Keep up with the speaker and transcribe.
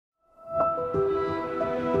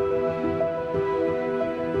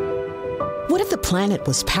What if the planet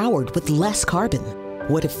was powered with less carbon?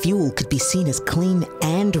 What if fuel could be seen as clean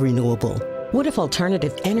and renewable? What if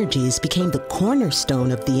alternative energies became the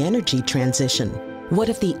cornerstone of the energy transition? What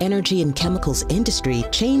if the energy and chemicals industry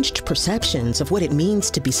changed perceptions of what it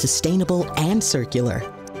means to be sustainable and circular?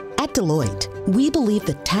 At Deloitte, we believe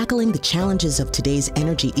that tackling the challenges of today's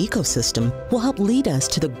energy ecosystem will help lead us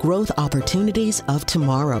to the growth opportunities of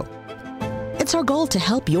tomorrow. It's our goal to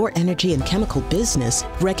help your energy and chemical business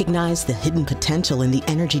recognize the hidden potential in the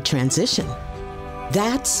energy transition.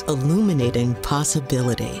 That's illuminating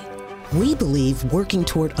possibility. We believe working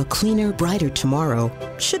toward a cleaner, brighter tomorrow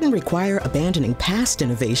shouldn't require abandoning past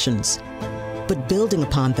innovations, but building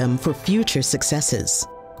upon them for future successes.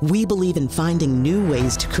 We believe in finding new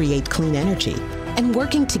ways to create clean energy and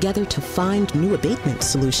working together to find new abatement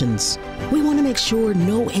solutions. We want to make sure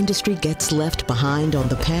no industry gets left behind on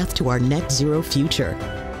the path to our net zero future.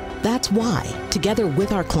 That's why, together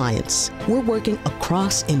with our clients, we're working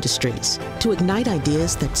across industries to ignite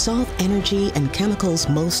ideas that solve energy and chemicals'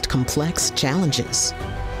 most complex challenges.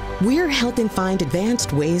 We're helping find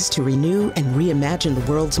advanced ways to renew and reimagine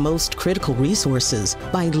the world's most critical resources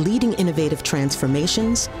by leading innovative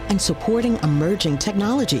transformations and supporting emerging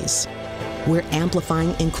technologies. We're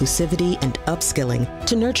amplifying inclusivity and upskilling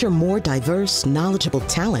to nurture more diverse, knowledgeable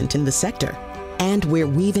talent in the sector. And we're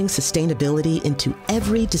weaving sustainability into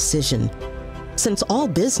every decision, since all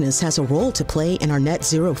business has a role to play in our net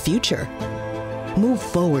zero future. Move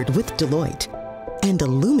forward with Deloitte and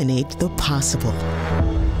illuminate the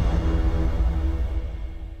possible.